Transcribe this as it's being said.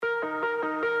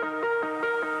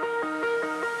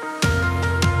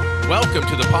Welcome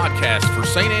to the podcast for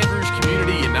St. Andrew's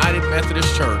Community United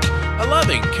Methodist Church, a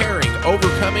loving, caring,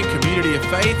 overcoming community of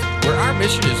faith where our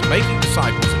mission is making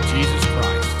disciples of Jesus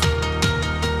Christ.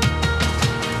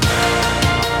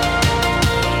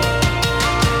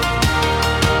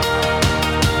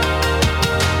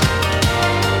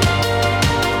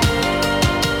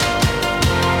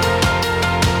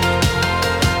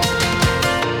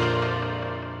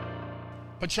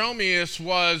 Pachomius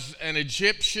was an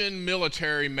Egyptian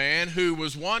military man who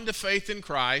was won to faith in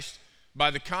Christ by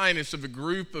the kindness of a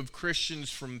group of Christians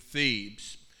from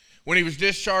Thebes. When he was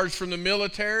discharged from the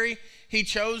military, he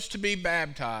chose to be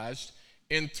baptized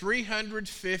in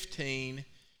 315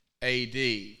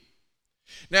 A.D.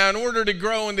 Now, in order to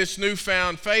grow in this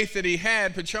newfound faith that he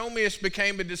had, Pachomius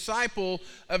became a disciple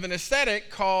of an ascetic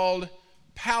called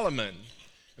Palemon.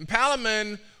 And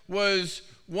Palemon was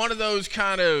one of those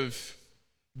kind of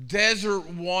desert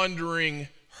wandering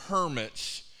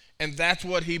hermits, and that's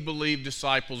what he believed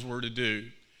disciples were to do.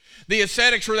 The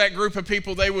ascetics were that group of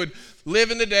people. They would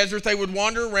live in the desert. They would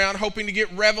wander around hoping to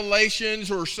get revelations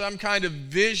or some kind of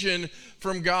vision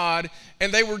from God,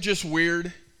 and they were just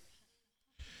weird.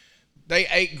 They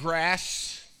ate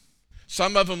grass.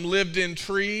 Some of them lived in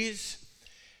trees,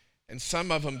 and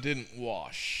some of them didn't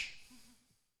wash.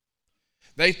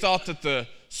 They thought that the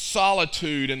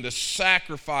solitude and the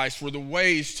sacrifice were the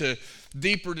ways to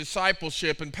deeper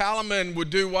discipleship, and Palemon would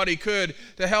do what he could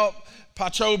to help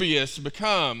Pachomius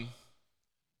become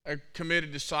a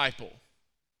committed disciple.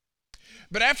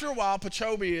 But after a while,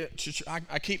 Pachomius,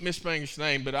 I keep mispelling his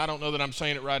name, but I don't know that I'm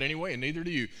saying it right anyway, and neither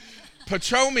do you.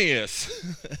 Pachomius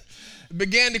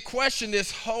began to question this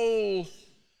whole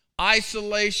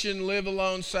isolation, live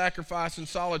alone, sacrifice, and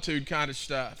solitude kind of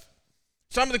stuff.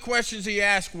 Some of the questions he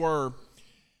asked were,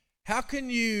 how can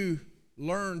you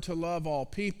learn to love all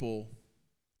people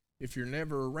if you're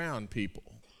never around people?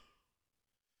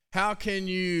 How can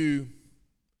you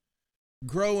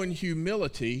grow in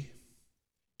humility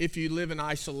if you live in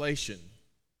isolation?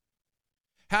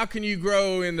 How can you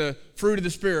grow in the fruit of the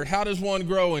Spirit? How does one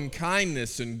grow in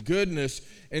kindness and goodness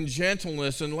and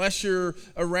gentleness unless you're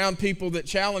around people that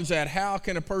challenge that? How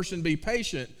can a person be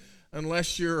patient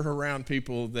unless you're around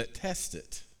people that test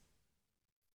it?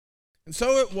 And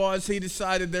so it was, he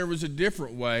decided there was a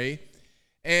different way.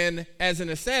 And as an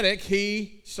ascetic,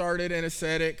 he started an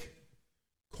ascetic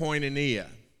koinonia.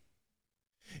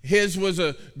 His was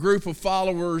a group of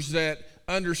followers that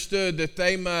understood that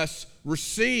they must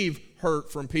receive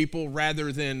hurt from people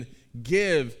rather than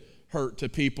give hurt to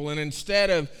people. And instead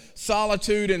of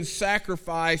solitude and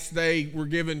sacrifice, they were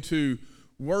given to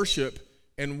worship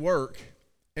and work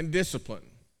and discipline.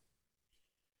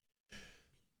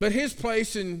 But his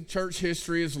place in church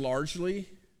history has largely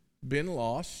been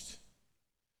lost.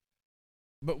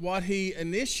 But what he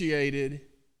initiated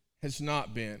has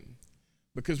not been.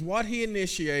 Because what he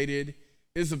initiated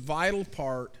is a vital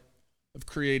part of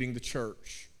creating the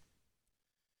church.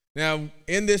 Now,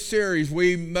 in this series,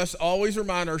 we must always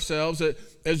remind ourselves that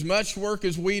as much work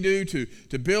as we do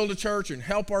to build a church and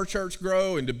help our church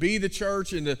grow and to be the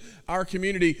church in our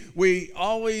community, we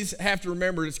always have to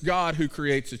remember it's God who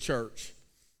creates the church.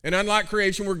 And unlike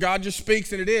creation where God just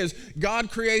speaks and it is,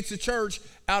 God creates a church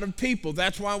out of people.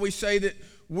 That's why we say that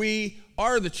we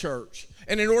are the church.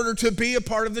 And in order to be a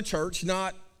part of the church,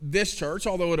 not this church,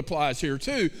 although it applies here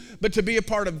too, but to be a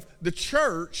part of the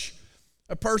church,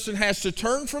 a person has to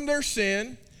turn from their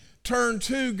sin, turn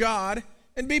to God,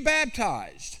 and be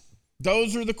baptized.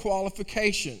 Those are the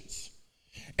qualifications.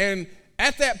 And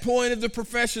at that point of the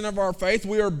profession of our faith,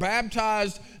 we are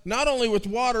baptized not only with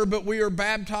water, but we are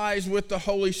baptized with the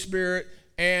Holy Spirit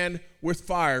and with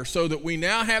fire, so that we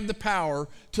now have the power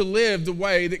to live the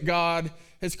way that God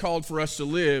has called for us to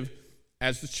live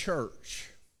as the church.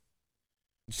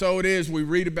 So it is, we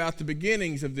read about the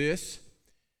beginnings of this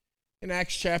in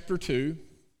Acts chapter 2.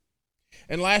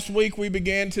 And last week we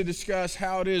began to discuss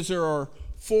how it is there are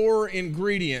 4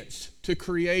 ingredients to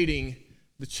creating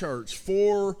the church.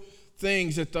 4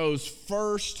 things that those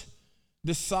first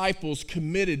disciples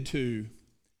committed to.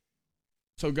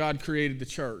 So God created the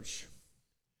church.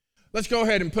 Let's go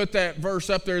ahead and put that verse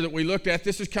up there that we looked at.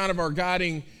 This is kind of our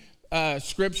guiding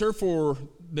scripture for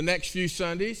the next few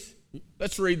Sundays.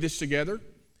 Let's read this together.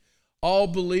 All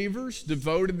believers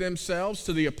devoted themselves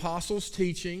to the apostles'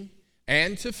 teaching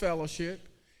and to fellowship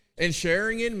and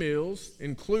sharing in meals,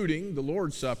 including the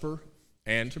Lord's Supper,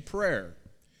 and to prayer.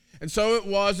 And so it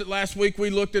was that last week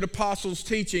we looked at apostles'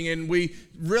 teaching, and we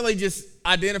really just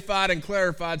identified and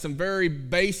clarified some very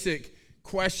basic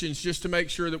questions just to make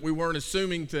sure that we weren't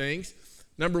assuming things.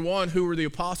 Number one, who were the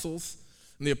apostles?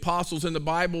 And the apostles in the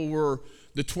Bible were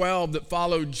the 12 that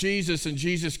followed Jesus, and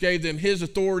Jesus gave them his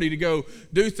authority to go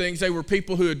do things. They were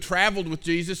people who had traveled with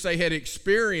Jesus. They had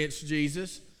experienced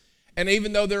Jesus. And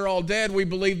even though they're all dead, we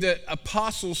believe that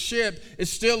apostleship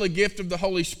is still a gift of the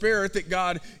Holy Spirit that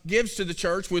God gives to the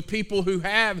church with people who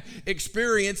have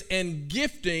experience and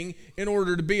gifting in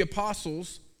order to be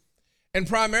apostles. And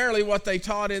primarily what they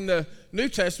taught in the New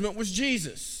Testament was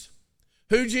Jesus.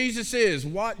 Who Jesus is,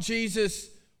 what Jesus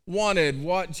wanted,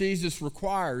 what Jesus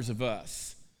requires of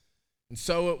us. And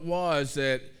so it was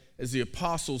that as the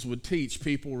apostles would teach,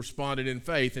 people responded in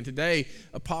faith. And today,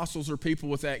 apostles are people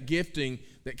with that gifting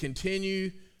that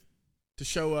continue to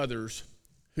show others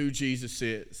who Jesus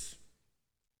is.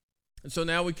 And so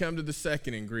now we come to the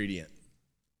second ingredient,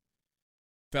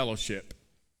 fellowship.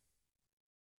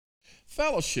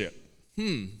 Fellowship.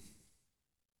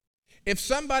 If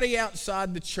somebody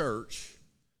outside the church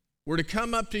were to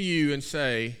come up to you and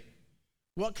say,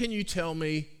 "What can you tell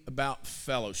me about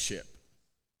fellowship?"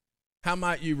 how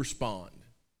might you respond?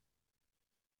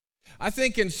 I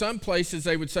think in some places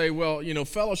they would say, well,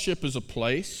 fellowship is a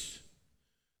place.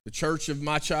 The church of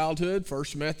my childhood,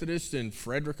 First Methodist in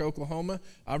Frederick, Oklahoma,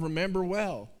 I remember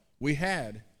well, we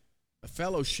had a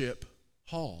fellowship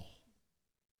hall.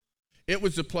 It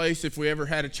was the place, if we ever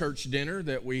had a church dinner,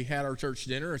 that we had our church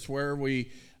dinner. It's where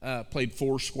we played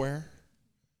Foursquare,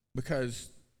 because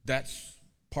that's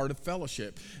part of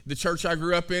fellowship. The church I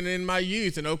grew up in my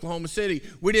youth in Oklahoma City,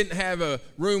 we didn't have a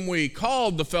room we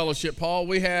called the fellowship hall.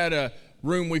 We had a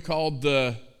room we called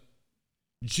the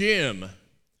gym,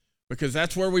 because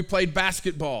that's where we played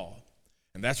basketball.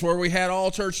 And that's where we had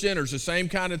all church dinners. The same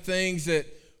kind of things that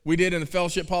we did in the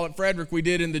fellowship hall at Frederick, we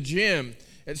did in the gym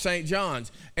at St.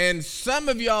 John's. And some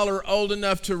of y'all are old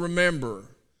enough to remember,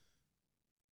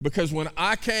 because when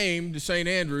I came to St.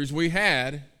 Andrews, we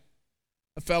had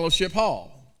a fellowship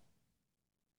hall.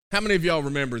 How many of y'all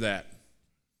remember that?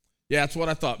 Yeah, that's what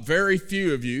I thought. Very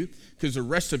few of you, because the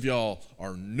rest of y'all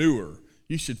are newer.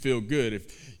 You should feel good.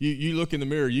 If you look in the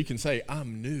mirror, you can say,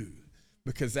 "I'm new,"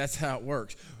 because that's how it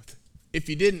works. If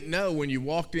you didn't know, when you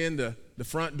walked in the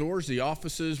front doors, the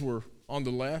offices were on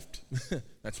the left.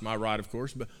 That's my right, of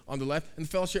course, but on the left. And the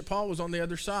fellowship hall was on the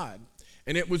other side.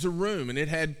 And it was a room, and it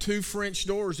had 2 French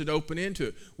doors that open into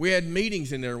it. We had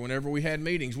meetings in there whenever we had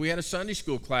meetings. We had a Sunday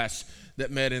school class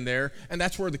that met in there, and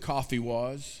that's where the coffee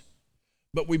was.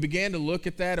 But we began to look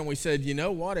at that, and we said, you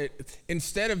know what?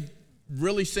 Instead of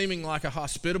really seeming like a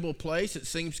hospitable place, it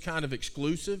seems kind of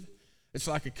exclusive. It's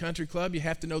like a country club. You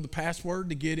have to know the password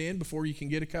to get in before you can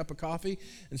get a cup of coffee.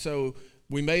 And so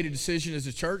we made a decision as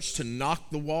a church to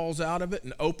knock the walls out of it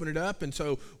and open it up. And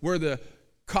so where the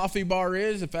coffee bar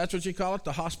is, if that's what you call it,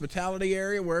 the hospitality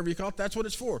area, wherever you call it, that's what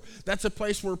it's for. That's a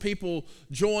place where people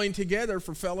join together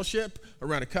for fellowship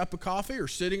around a cup of coffee or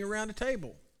sitting around a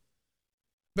table.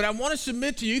 But I want to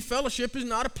submit to you, fellowship is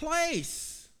not a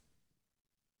place.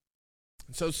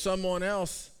 And so someone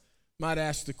else might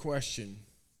ask the question,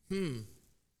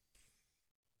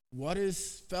 what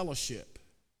is fellowship?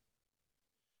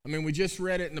 I mean, we just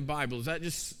read it in the Bible. Is that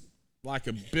just like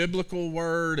a biblical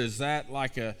word? Is that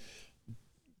like a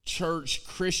church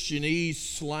Christianese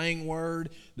slang word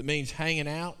that means hanging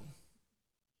out?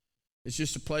 It's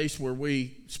just a place where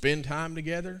we spend time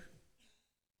together?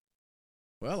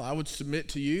 Well, I would submit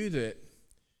to you that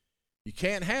you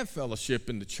can't have fellowship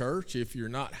in the church if you're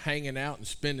not hanging out and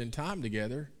spending time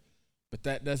together, but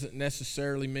that doesn't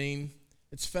necessarily mean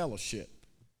it's fellowship.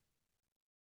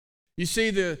 You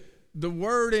see, the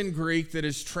word in Greek that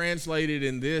is translated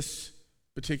in this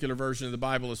particular version of the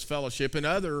Bible is fellowship. In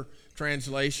other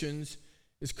translations,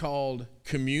 it's called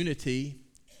community,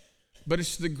 but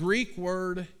it's the Greek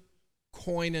word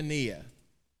koinonia.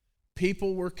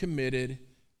 People were committed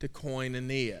to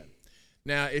koinonia.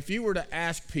 Now, if you were to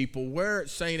ask people, where at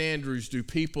St. Andrews do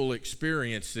people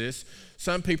experience this?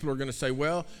 Some people are going to say,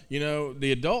 well,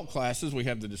 the adult classes, we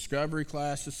have the Discovery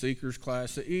class, the Seekers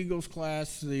class, the Eagles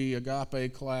class, the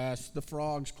Agape class, the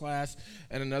Frogs class,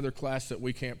 and another class that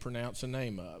we can't pronounce the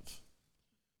name of,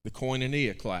 the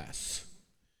Koinonia class.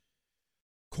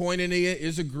 Koinonia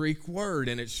is a Greek word,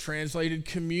 and it's translated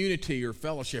community or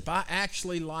fellowship. I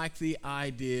actually like the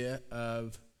idea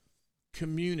of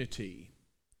community.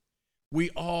 We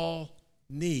all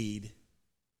need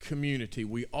community.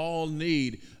 We all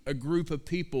need a group of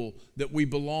people that we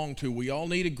belong to. We all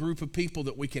need a group of people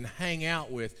that we can hang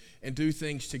out with and do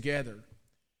things together.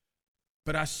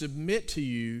 But I submit to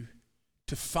you,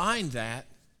 to find that,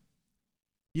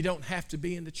 you don't have to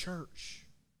be in the church.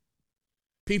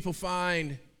 People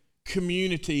find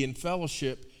community and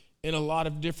fellowship in a lot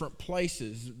of different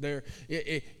places.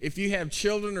 If you have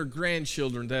children or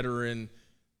grandchildren that are in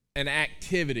an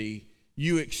activity,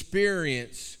 you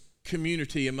experience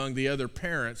community among the other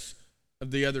parents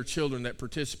of the other children that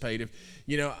participate.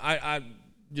 I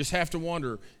just have to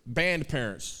wonder, band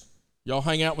parents, y'all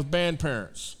hang out with band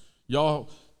parents. Y'all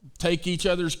take each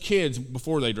other's kids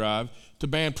before they drive to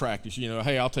band practice.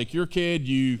 Hey, I'll take your kid,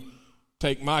 you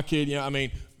take my kid.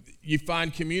 You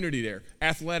find community there.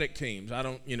 Athletic teams,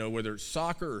 whether it's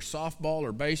soccer or softball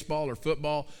or baseball or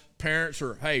football, parents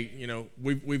are, hey,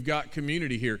 we've got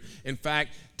community here. In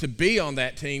fact, to be on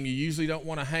that team, you usually don't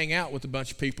want to hang out with a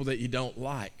bunch of people that you don't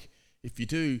like. If you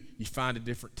do, you find a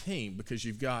different team because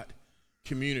you've got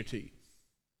community.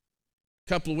 A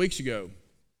couple of weeks ago,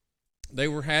 they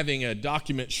were having a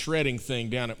document shredding thing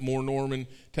down at Moore Norman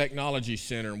Technology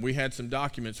Center, and we had some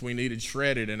documents we needed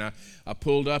shredded, and I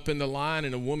pulled up in the line,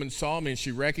 and a woman saw me, and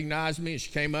she recognized me, and she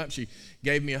came up, she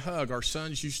gave me a hug. Our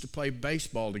sons used to play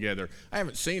baseball together. I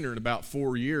haven't seen her in about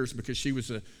 4 years because she was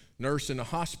a nurse in a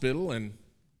hospital, and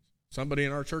somebody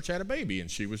in our church had a baby, and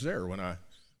she was there when I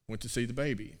went to see the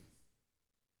baby.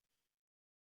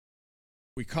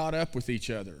 We caught up with each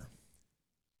other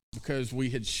because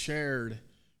we had shared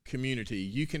community.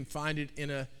 You can find it in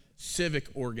a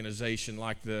civic organization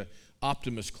like the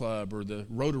Optimus Club or the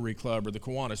Rotary Club or the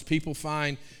Kiwanis. People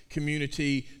find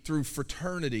community through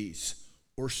fraternities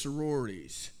or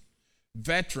sororities.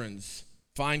 Veterans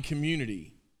find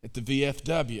community at the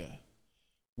VFW.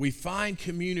 We find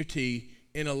community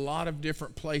in a lot of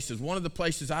different places. One of the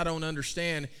places I don't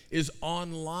understand is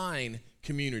online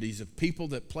communities of people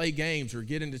that play games or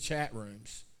get into chat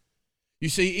rooms. You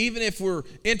see, even if we're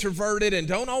introverted and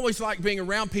don't always like being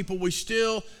around people, we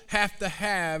still have to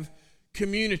have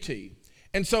community.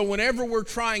 And so whenever we're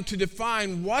trying to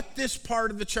define what this part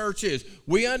of the church is,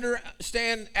 we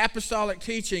understand apostolic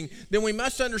teaching, then we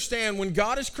must understand when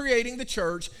God is creating the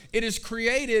church, it is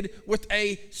created with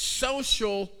a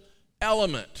social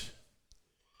element.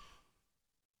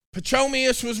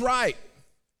 Pachomius was right.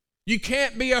 You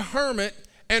can't be a hermit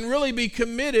and really be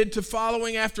committed to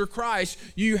following after Christ.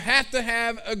 You have to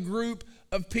have a group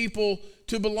of people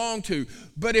to belong to.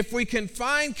 But if we can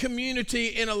find community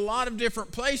in a lot of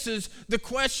different places, the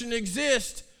question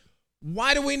exists,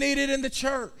 why do we need it in the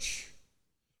church?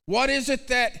 What is it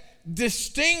that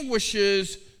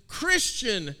distinguishes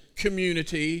Christian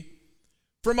community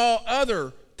from all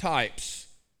other types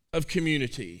of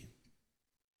community?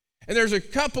 And there's a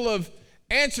couple of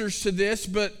answers to this,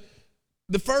 but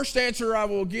the first answer I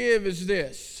will give is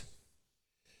this: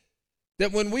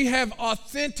 that when we have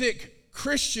authentic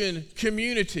Christian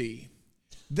community,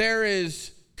 there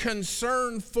is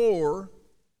concern for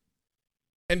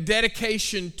and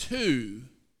dedication to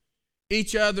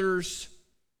each other's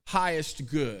highest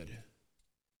good.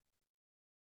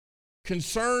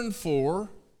 Concern for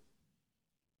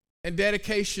and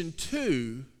dedication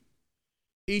to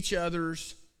each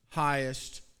other's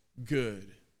highest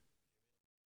good.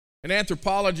 An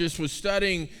anthropologist was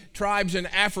studying tribes in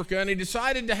Africa, and he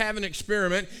decided to have an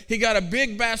experiment. He got a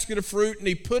big basket of fruit and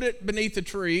he put it beneath a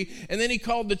tree, and then he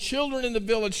called the children in the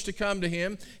village to come to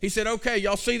him. He said, okay,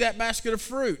 y'all see that basket of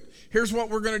fruit? Here's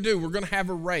what we're going to do. We're going to have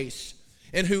a race,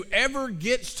 and whoever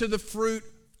gets to the fruit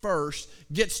first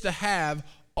gets to have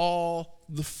all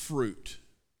the fruit.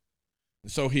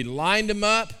 And so he lined them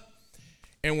up,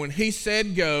 and when he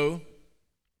said go,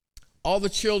 all the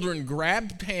children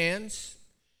grabbed hands,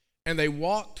 and they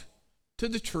walked to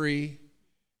the tree,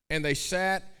 and they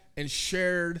sat and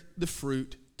shared the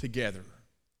fruit together.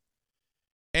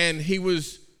 And he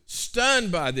was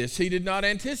stunned by this. He did not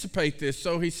anticipate this.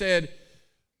 So he said,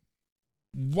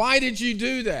 why did you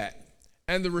do that?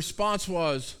 And the response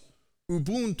was,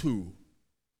 Ubuntu.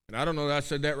 And I don't know that I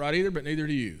said that right either, but neither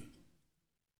do you.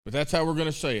 But that's how we're going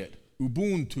to say it,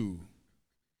 Ubuntu.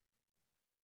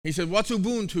 He said, what's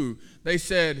Ubuntu? They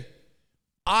said,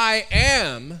 I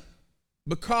am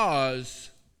because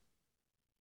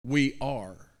we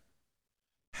are.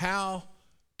 How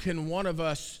can one of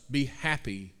us be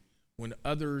happy when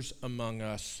others among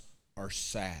us are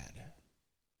sad?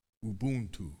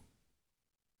 Ubuntu.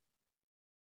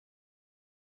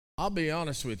 I'll be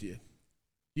honest with you.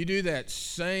 You do that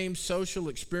same social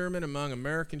experiment among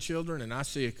American children, and I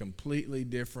see a completely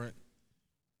different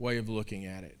way of looking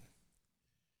at it.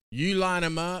 You line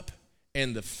them up,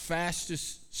 and the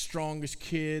fastest, strongest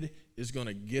kid is going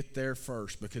to get there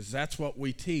first, because that's what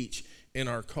we teach in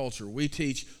our culture. We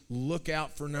teach, look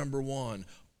out for number one.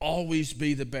 Always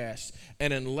be the best.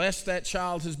 And unless that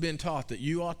child has been taught that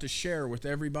you ought to share with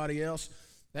everybody else,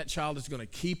 that child is going to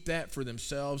keep that for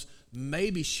themselves,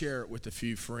 maybe share it with a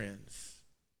few friends.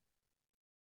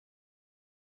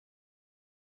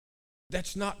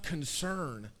 That's not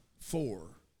concern for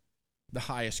the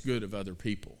highest good of other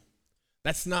people.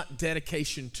 That's not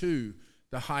dedication to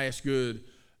the highest good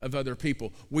of other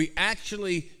people. We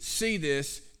actually see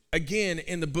this again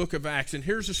in the book of Acts. And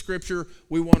here's a scripture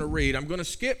we want to read. I'm going to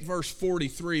skip verse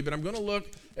 43, but I'm going to look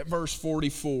at verse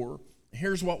 44.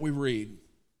 Here's what we read.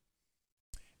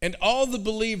 And all the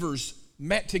believers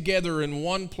met together in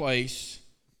one place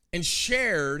and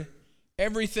shared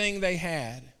everything they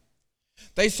had.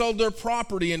 They sold their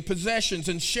property and possessions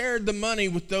and shared the money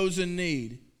with those in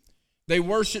need. They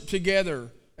worshiped together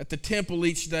at the temple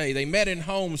each day. They met in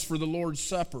homes for the Lord's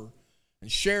Supper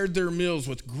and shared their meals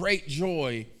with great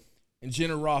joy and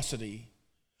generosity,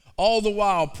 all the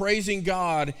while praising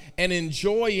God and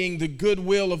enjoying the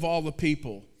goodwill of all the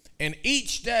people. And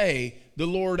each day the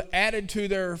Lord added to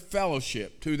their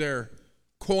fellowship, to their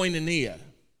koinonia,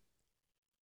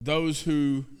 those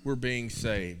who were being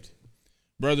saved.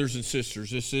 Brothers and sisters,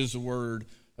 this is the word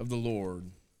of the Lord.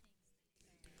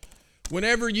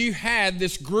 Whenever you had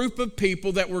this group of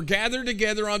people that were gathered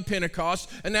together on Pentecost,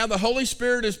 and now the Holy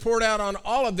Spirit is poured out on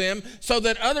all of them so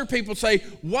that other people say,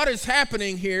 what is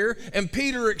happening here? And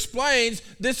Peter explains,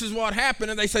 this is what happened.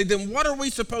 And they say, then what are we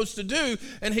supposed to do?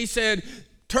 And he said,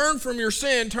 turn from your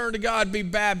sin, turn to God, be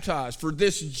baptized. For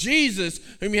this Jesus,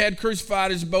 whom you had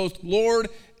crucified, is both Lord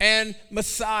and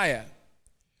Messiah.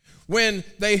 When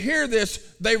they hear this,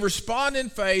 they respond in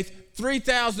faith.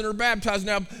 3,000 are baptized.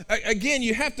 Now, again,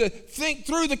 you have to think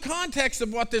through the context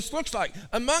of what this looks like.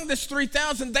 Among this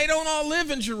 3,000, they don't all live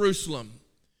in Jerusalem.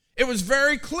 It was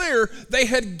very clear they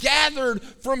had gathered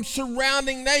from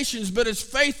surrounding nations, but as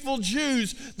faithful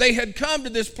Jews, they had come to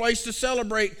this place to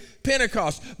celebrate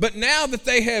Pentecost. But now that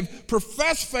they have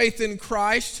professed faith in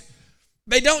Christ,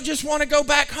 they don't just want to go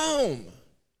back home.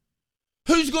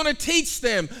 Who's going to teach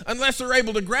them unless they're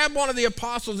able to grab one of the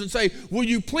apostles and say, will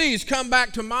you please come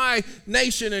back to my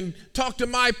nation and talk to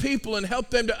my people and help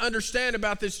them to understand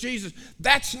about this Jesus?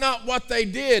 That's not what they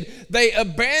did. They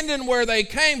abandoned where they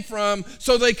came from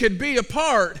so they could be a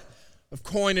part of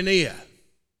koinonia.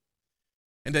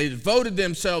 And they devoted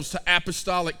themselves to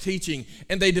apostolic teaching,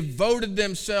 and they devoted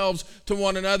themselves to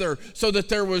one another so that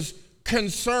there was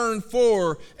concern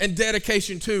for and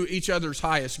dedication to each other's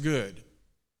highest good.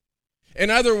 In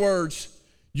other words,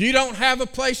 you don't have a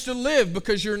place to live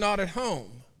because you're not at home.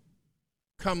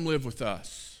 Come live with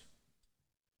us.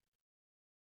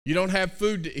 You don't have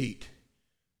food to eat.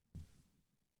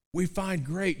 We find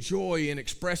great joy in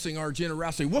expressing our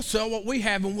generosity. We'll sell what we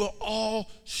have and we'll all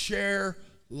share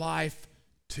life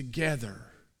together.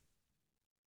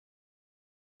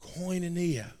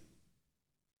 Koinonia.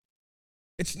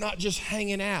 It's not just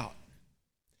hanging out.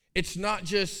 It's not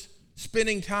just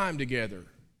spending time together.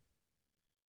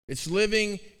 It's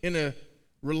living in a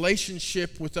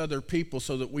relationship with other people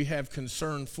so that we have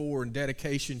concern for and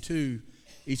dedication to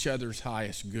each other's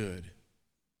highest good.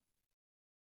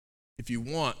 If you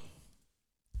want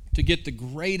to get the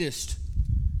greatest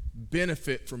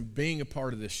benefit from being a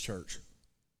part of this church,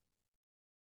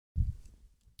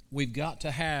 we've got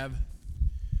to have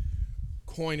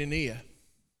koinonia.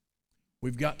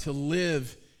 We've got to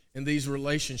live in these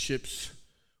relationships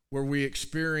where we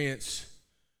experience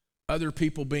other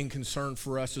people being concerned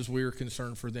for us as we are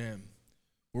concerned for them,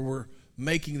 where we're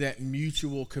making that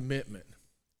mutual commitment,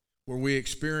 where we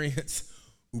experience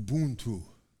Ubuntu.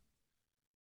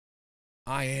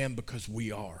 I am because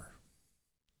we are.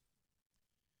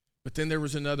 But then there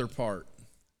was another part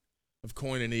of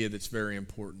koinonia that's very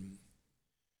important.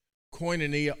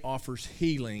 Koinonia offers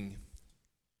healing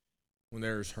when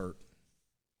there is hurt.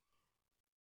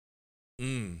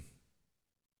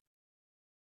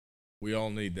 We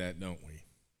all need that, don't we?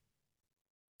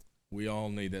 We all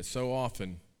need that. So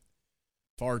often,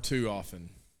 far too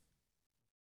often,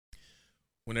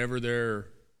 whenever there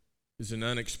is an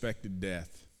unexpected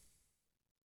death,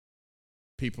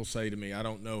 people say to me, I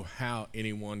don't know how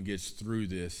anyone gets through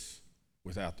this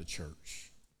without the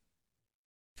church.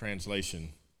 Translation,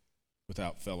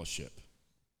 without fellowship,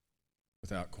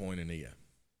 without koinonia.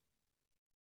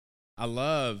 I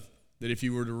love that if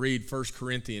you were to read 1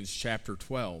 Corinthians chapter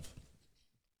 12,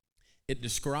 it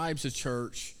describes a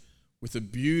church with a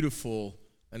beautiful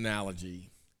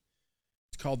analogy.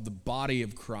 It's called the body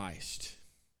of Christ.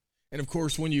 And of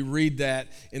course, when you read that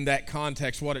in that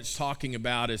context, what it's talking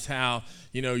about is how,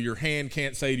 your hand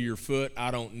can't say to your foot,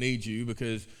 I don't need you,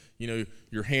 because,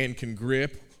 your hand can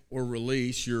grip or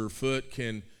release. Your foot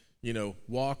can,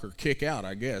 walk or kick out,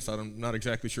 I guess. I'm not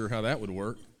exactly sure how that would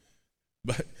work.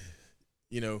 But,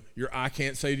 your eye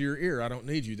can't say to your ear, I don't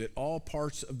need you. That all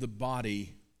parts of the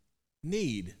body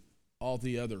need all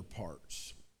the other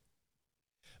parts.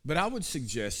 But I would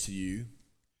suggest to you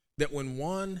that when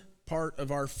one part of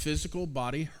our physical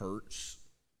body hurts,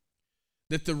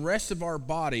 that the rest of our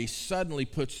body suddenly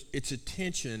puts its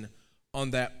attention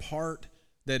on that part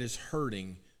that is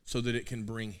hurting so that it can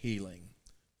bring healing.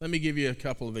 Let me give you a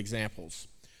couple of examples.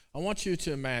 I want you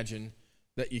to imagine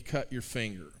that you cut your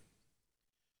finger.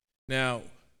 Now,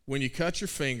 when you cut your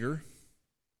finger,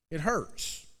 it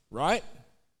hurts, right?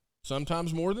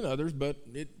 Sometimes more than others, but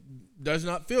it does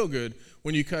not feel good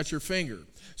when you cut your finger.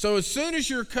 So as soon as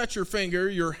you cut your finger,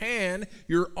 your hand,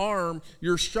 your arm,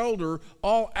 your shoulder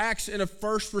all acts in a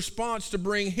first response to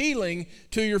bring healing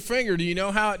to your finger. Do you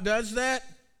know how it does that?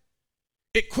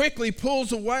 It quickly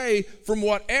pulls away from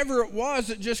whatever it was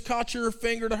that just caught your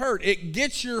finger to hurt. It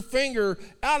gets your finger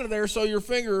out of there so your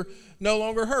finger no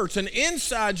longer hurts. And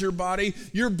inside your body,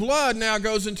 your blood now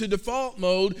goes into default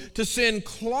mode to send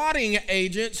clotting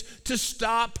agents to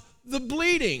stop the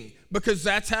bleeding, because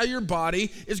that's how your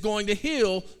body is going to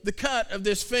heal the cut of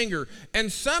this finger.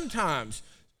 And sometimes,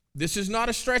 this is not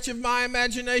a stretch of my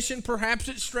imagination, perhaps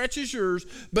it stretches yours,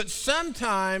 but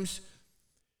sometimes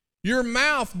your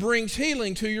mouth brings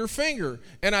healing to your finger.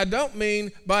 And I don't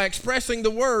mean by expressing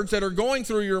the words that are going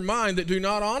through your mind that do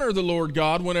not honor the Lord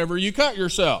God whenever you cut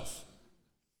yourself.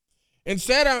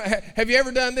 Instead, have you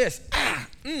ever done this?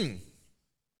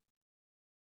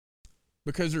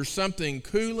 Because there's something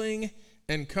cooling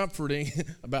and comforting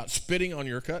about spitting on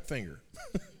your cut finger.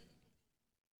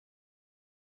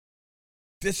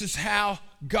 This is how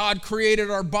God created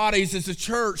our bodies as a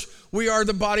church. We are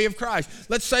the body of Christ.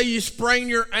 Let's say you sprain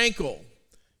your ankle.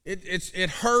 It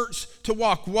hurts to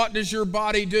walk. What does your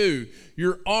body do?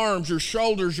 Your arms, your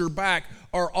shoulders, your back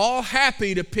are all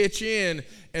happy to pitch in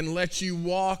and let you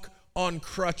walk on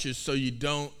crutches so you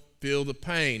don't feel the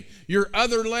pain. Your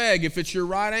other leg, if it's your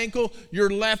right ankle, your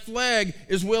left leg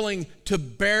is willing to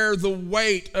bear the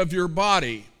weight of your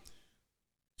body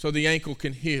so the ankle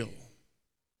can heal.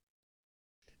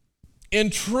 In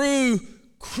true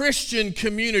Christian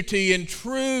community, in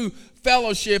true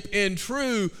fellowship, in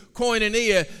true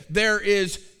koinonia, there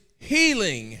is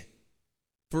healing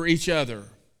for each other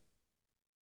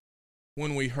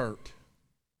when we hurt.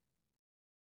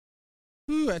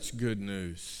 Ooh, that's good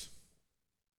news.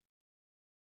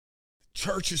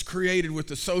 Church is created with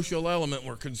the social element.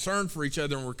 We're concerned for each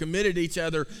other and we're committed to each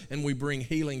other, and we bring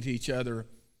healing to each other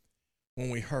when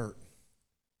we hurt.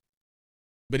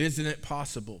 But isn't it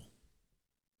possible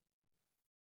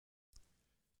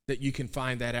that you can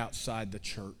find that outside the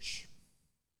church?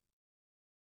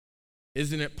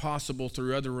 Isn't it possible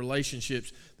through other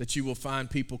relationships that you will find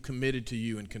people committed to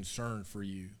you and concerned for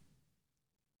you?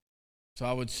 So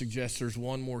I would suggest there's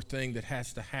one more thing that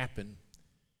has to happen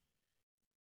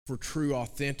for true,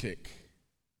 authentic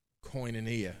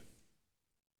koinonia.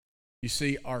 You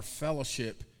see, our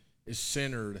fellowship is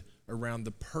centered around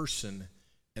the person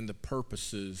and the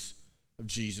purposes of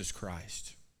Jesus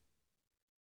Christ.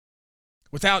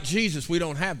 Without Jesus, we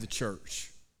don't have the church.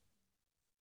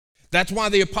 That's why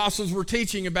the apostles were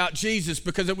teaching about Jesus,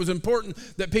 because it was important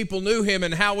that people knew him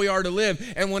and how we are to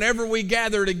live. And whenever we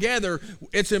gather together,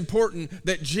 it's important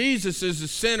that Jesus is the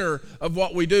center of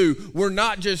what we do. We're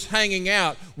not just hanging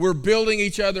out. We're building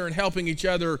each other and helping each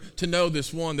other to know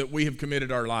this one that we have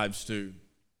committed our lives to.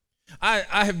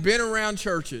 I have been around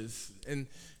churches, and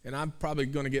I'm probably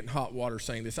going to get in hot water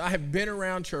saying this. I have been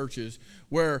around churches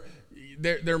where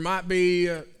there might be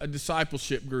a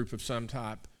discipleship group of some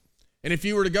type. And if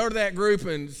you were to go to that group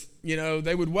and,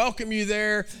 they would welcome you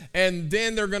there, and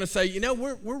then they're going to say,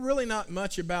 we're really not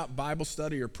much about Bible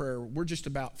study or prayer. We're just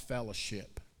about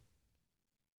fellowship.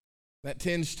 That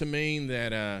tends to mean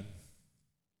that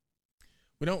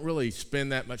we don't really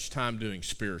spend that much time doing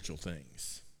spiritual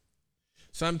things.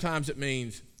 Sometimes it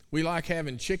means we like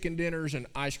having chicken dinners and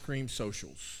ice cream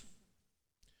socials.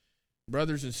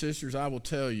 Brothers and sisters, I will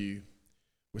tell you,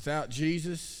 without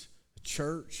Jesus, the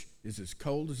church is as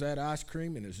cold as that ice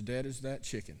cream and as dead as that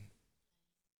chicken.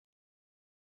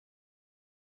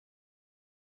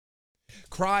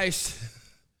 Christ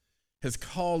has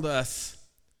called us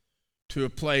to a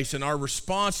place, and our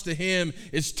response to him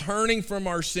is turning from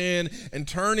our sin and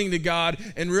turning to God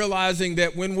and realizing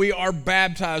that when we are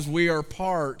baptized, we are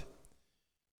part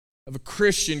of a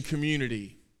Christian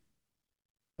community,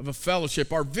 of a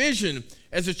fellowship. Our vision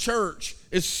as a church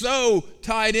is so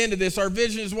tied into this. Our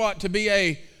vision is what? To be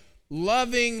a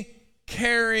loving,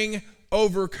 caring,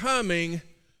 overcoming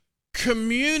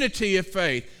community of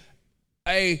faith.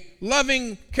 A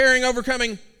loving, caring,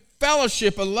 overcoming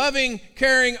fellowship. A loving,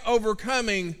 caring,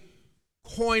 overcoming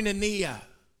koinonia.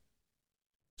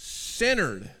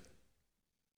 Centered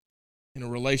in a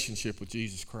relationship with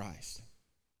Jesus Christ.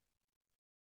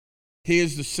 He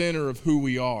is the center of who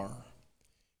we are.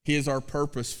 He is our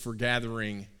purpose for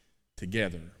gathering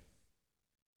together.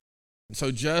 And so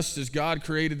just as God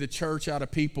created the church out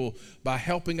of people by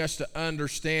helping us to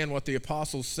understand what the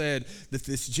apostles said, that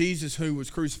this Jesus who was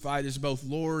crucified is both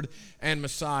Lord and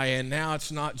Messiah, and now it's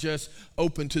not just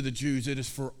open to the Jews, it is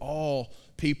for all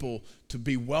people to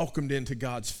be welcomed into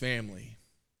God's family.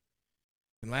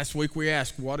 And last week we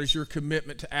asked, what is your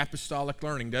commitment to apostolic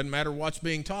learning? Doesn't matter what's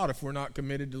being taught if we're not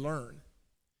committed to learn.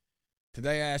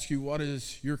 Today I ask you, what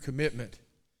is your commitment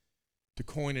to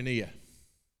koinonia?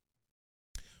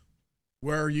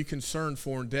 Where are you concerned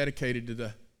for and dedicated to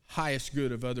the highest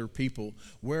good of other people?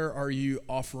 Where are you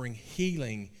offering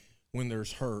healing when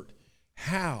there's hurt?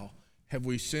 How have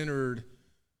we centered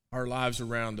our lives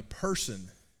around the person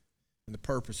and the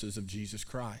purposes of Jesus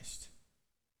Christ?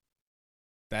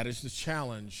 That is the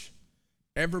challenge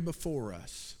ever before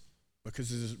us,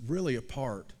 because it is really a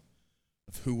part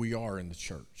of who we are in the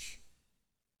church.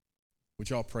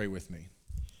 Would y'all pray with me?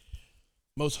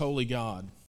 Most holy God,